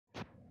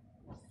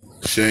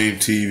Shane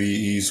TV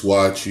East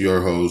Watch,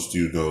 your host.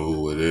 You know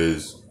who it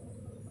is.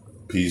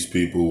 Peace,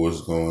 people.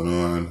 What's going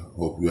on?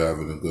 Hope you're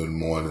having a good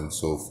morning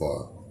so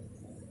far.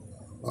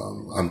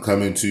 I'm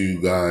coming to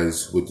you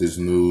guys with this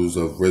news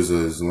of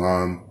Rizza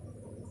Islam,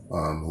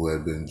 who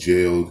had been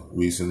jailed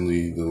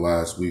recently, the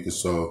last week or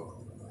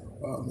so.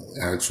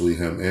 Actually,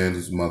 him and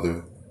his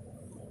mother.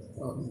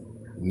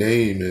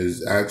 Name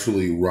is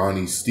actually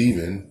Ronnie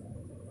Stephen,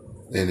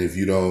 and if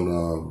you don't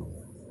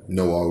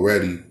know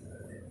already,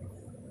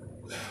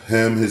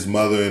 him, his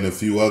mother, and a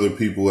few other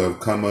people have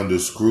come under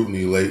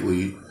scrutiny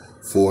lately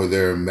for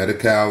their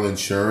medical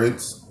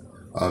insurance.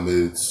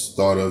 It's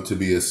thought of to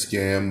be a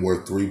scam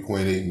worth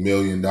 $3.8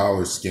 million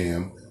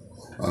scam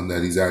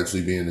that he's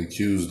actually being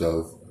accused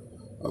of.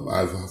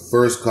 I've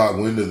first caught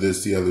wind of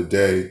this the other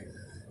day,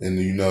 and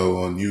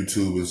on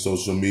YouTube and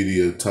social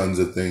media, tons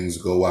of things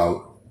go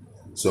out.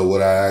 So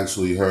what I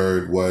actually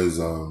heard was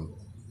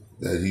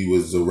that he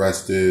was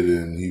arrested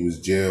and he was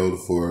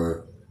jailed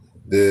for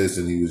this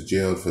and he was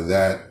jailed for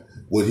that.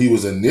 What he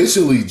was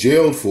initially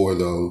jailed for,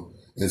 though,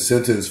 and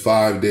sentenced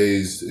 5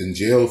 days in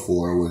jail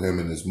for with him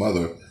and his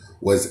mother,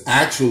 was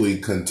actually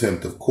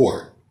contempt of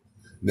court.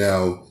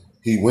 Now,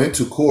 he went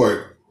to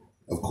court,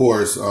 of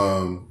course,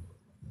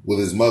 with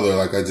his mother,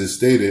 like I just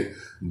stated,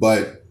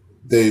 but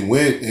they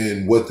went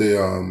and what the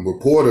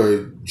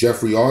reporter,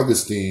 Jeffrey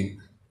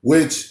Augustine,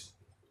 which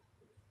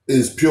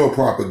is pure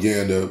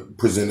propaganda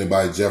presented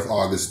by Jeff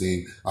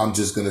Augustine. I'm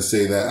just going to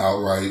say that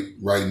outright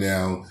right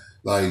now.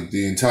 Like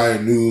the entire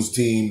news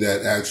team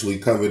that actually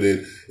covered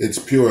it, it's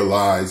pure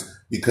lies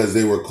because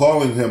they were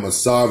calling him a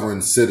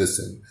sovereign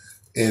citizen.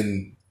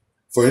 And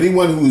for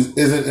anyone who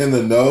isn't in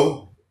the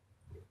know,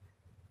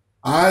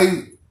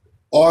 I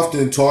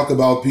often talk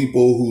about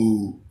people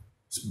who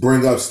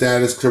bring up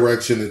status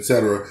correction,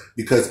 etc.,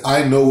 because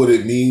I know what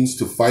it means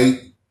to fight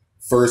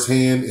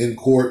firsthand in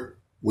court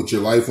with your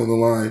life on the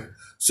line.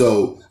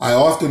 So I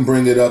often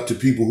bring it up to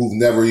people who've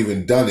never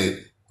even done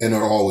it and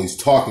are always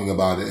talking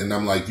about it. And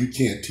I'm like, you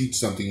can't teach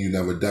something you've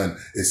never done,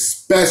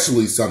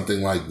 especially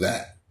something like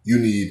that. You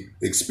need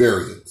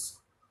experience.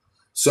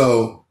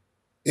 So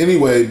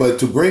anyway, but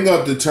to bring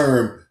up the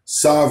term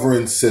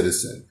sovereign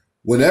citizen,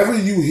 whenever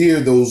you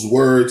hear those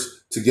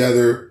words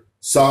together,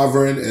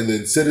 sovereign and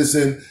then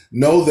citizen,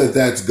 know that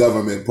that's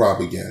government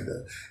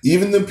propaganda.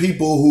 Even the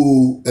people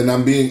who, and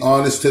I'm being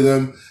honest to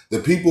them, the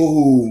people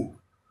who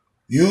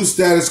use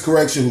status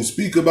correction, who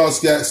speak about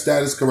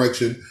status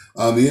correction,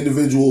 the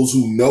individuals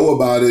who know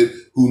about it,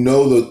 who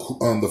know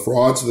the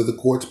frauds that the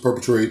courts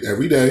perpetrate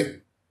every day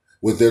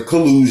with their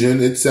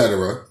collusion,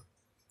 etc.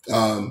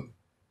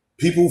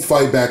 People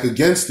fight back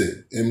against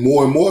it, and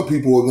more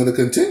people are going to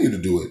continue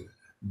to do it.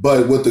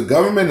 But what the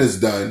government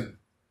has done,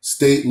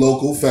 state,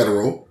 local,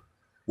 federal,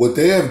 what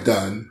they have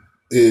done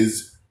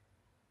is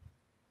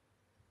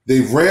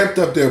they've ramped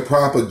up their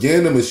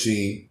propaganda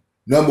machine,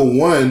 number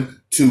one,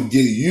 to get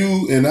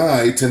you and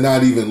I to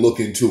not even look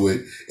into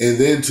it, and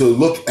then to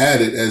look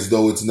at it as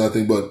though it's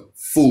nothing but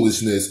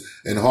foolishness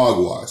and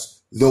hogwash,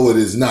 though it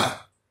is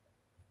not.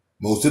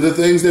 Most of the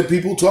things that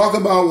people talk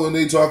about when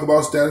they talk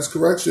about status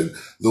correction,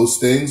 those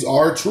things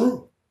are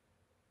true.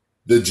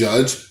 The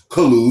judge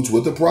colludes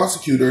with the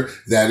prosecutor.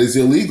 That is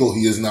illegal.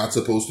 He is not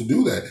supposed to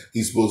do that.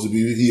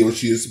 He or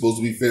she is supposed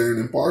to be fair and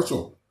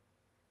impartial.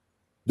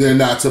 They're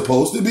not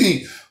supposed to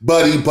be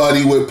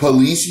buddy-buddy with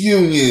police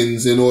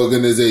unions and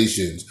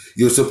organizations.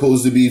 You're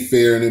supposed to be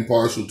fair and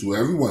impartial to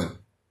everyone.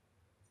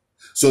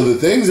 So the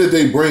things that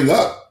they bring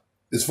up,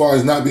 as far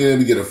as not being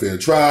able to get a fair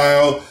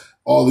trial,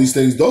 all these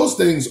things, those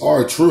things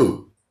are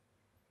true.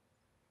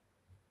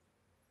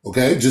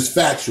 Okay? Just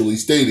factually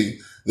stating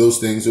those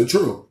things are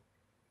true.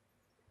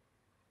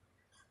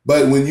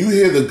 But when you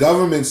hear the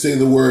government say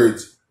the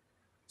words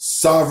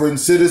sovereign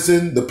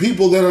citizen, the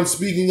people that I'm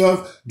speaking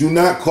of do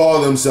not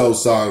call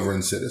themselves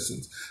sovereign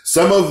citizens.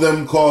 Some of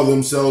them call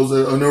themselves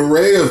an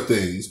array of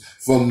things,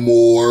 from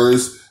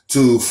Moors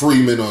to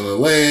freemen on the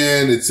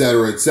land,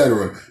 etc.,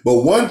 etc.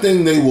 But one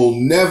thing they will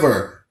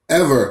never,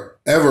 ever,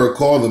 ever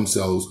call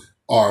themselves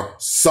are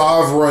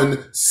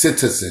sovereign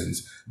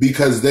citizens,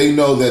 because they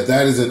know that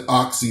that is an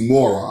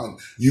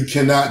oxymoron. You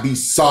cannot be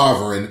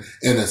sovereign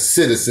and a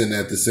citizen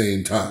at the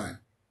same time.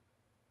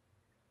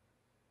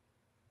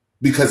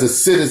 Because a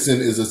citizen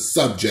is a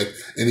subject,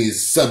 and he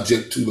is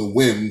subject to the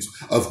whims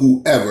of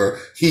whoever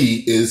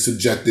he is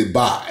subjected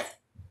by,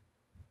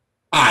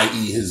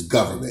 i.e. his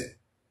government.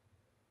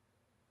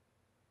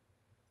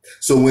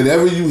 So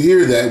whenever you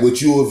hear that,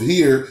 what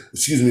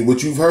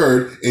you've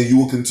heard, and you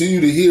will continue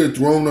to hear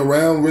thrown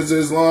around Rizza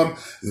Islam,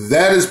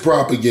 that is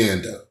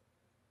propaganda.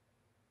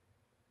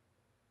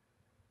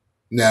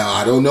 Now,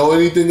 I don't know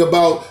anything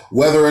about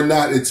whether or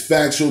not it's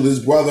factual. This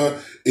brother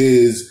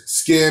is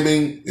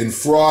scamming and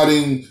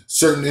frauding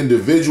certain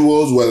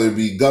individuals, whether it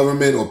be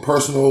government or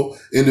personal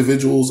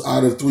individuals,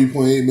 out of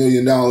 $3.8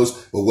 million.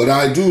 But what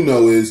I do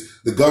know is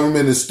the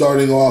government is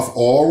starting off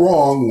all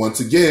wrong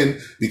once again,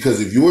 because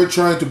if you are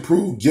trying to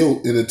prove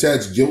guilt and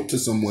attach guilt to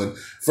someone,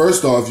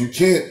 first off, you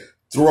can't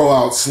throw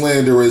out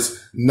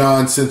slanderous,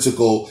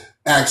 nonsensical,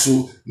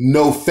 actual,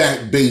 no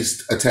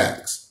fact-based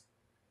attacks.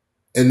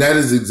 And that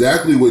is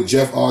exactly what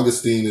Jeff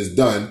Augustine has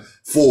done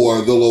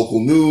for the local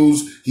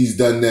news. He's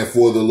done that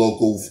for the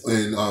local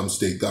and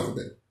state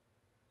government.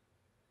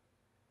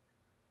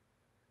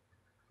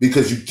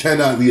 Because you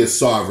cannot be a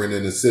sovereign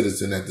and a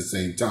citizen at the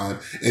same time.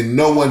 And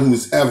no one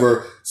who's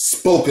ever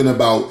spoken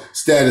about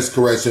status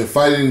correction,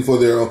 fighting for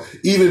their own,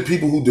 even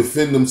people who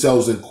defend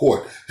themselves in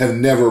court, have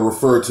never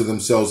referred to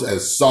themselves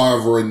as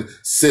sovereign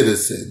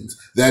citizens.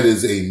 That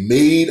is a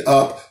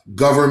made-up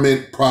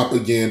government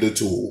propaganda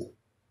tool.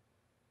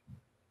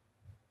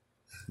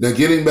 Now,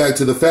 getting back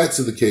to the facts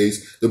of the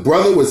case, the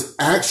brother was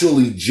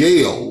actually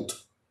jailed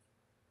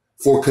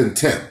for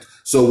contempt.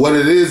 So what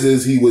it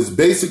is he was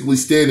basically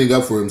standing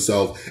up for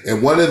himself.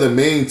 And one of the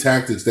main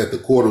tactics that the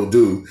court will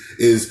do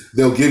is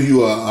they'll give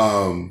you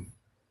a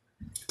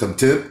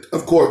contempt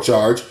of court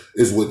charge,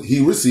 is what he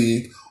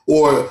received,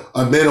 or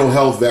a mental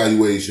health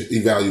evaluation,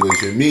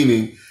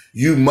 meaning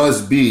you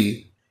must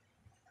be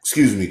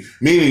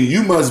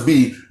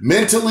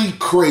mentally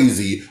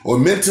crazy or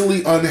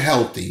mentally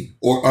unhealthy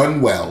or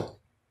unwell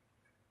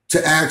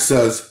to ask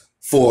us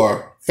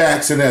for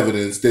facts and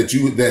evidence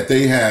that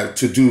they have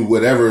to do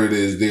whatever it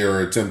is they are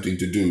attempting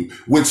to do,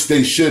 which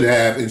they should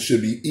have and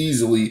should be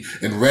easily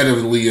and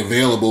readily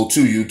available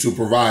to you to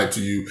provide to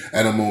you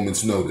at a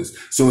moment's notice.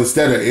 So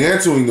instead of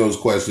answering those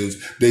questions,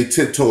 they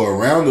tiptoe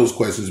around those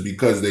questions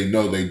because they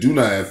know they do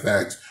not have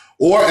facts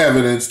or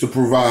evidence to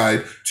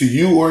provide to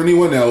you or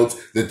anyone else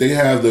that they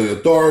have the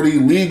authority,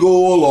 legal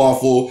or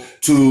lawful,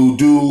 to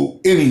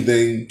do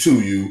anything to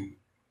you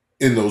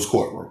in those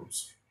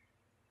courtrooms.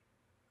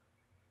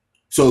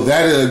 So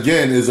that,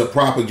 again, is a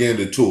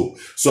propaganda tool.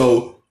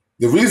 So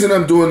the reason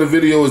I'm doing the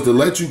video is to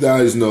let you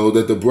guys know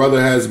that the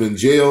brother has been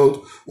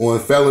jailed on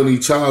felony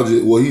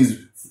charges. Well,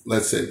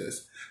 let's say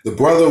this. The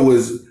brother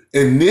was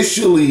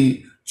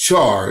initially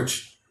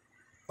charged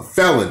a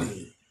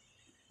felony,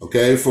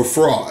 okay, for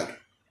fraud.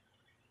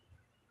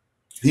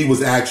 He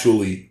was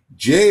actually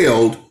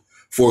jailed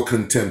for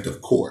contempt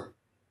of court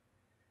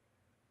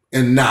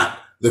and not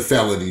the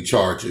felony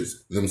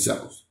charges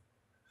themselves.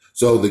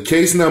 So the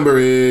case number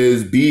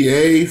is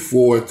BA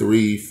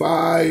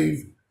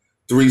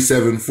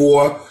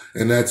 435374,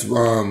 and that's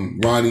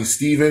Ronnie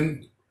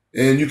Stephen.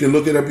 And you can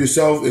look it up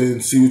yourself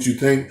and see what you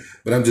think,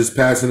 but I'm just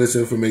passing this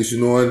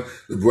information on.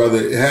 The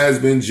brother has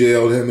been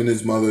jailed, him and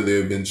his mother. They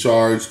have been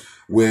charged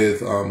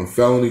with a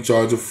felony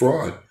charge of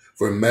fraud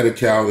for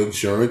Medi-Cal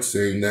insurance,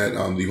 saying that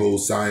the whole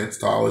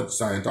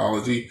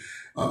Scientology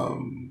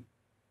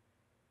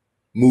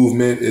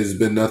movement has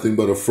been nothing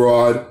but a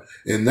fraud.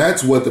 And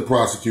that's what the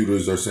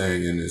prosecutors are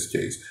saying in this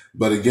case.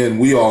 But again,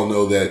 we all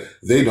know that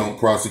they don't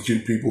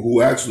prosecute people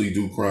who actually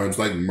do crimes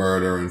like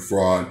murder and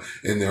fraud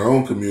in their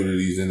own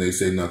communities, and they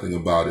say nothing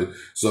about it.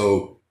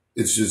 So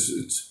it's just,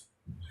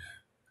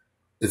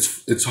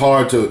 it's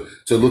hard to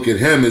look at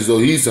him as though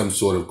he's some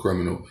sort of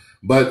criminal.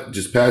 But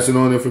just passing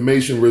on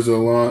information,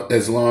 Rizza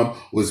Islam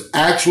was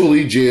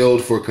actually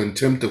jailed for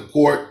contempt of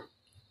court.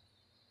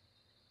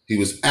 He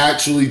was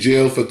actually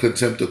jailed for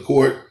contempt of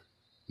court,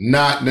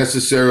 not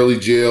necessarily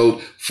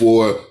jailed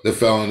for the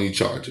felony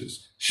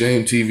charges.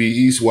 Shame TV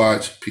East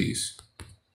Watch. Peace.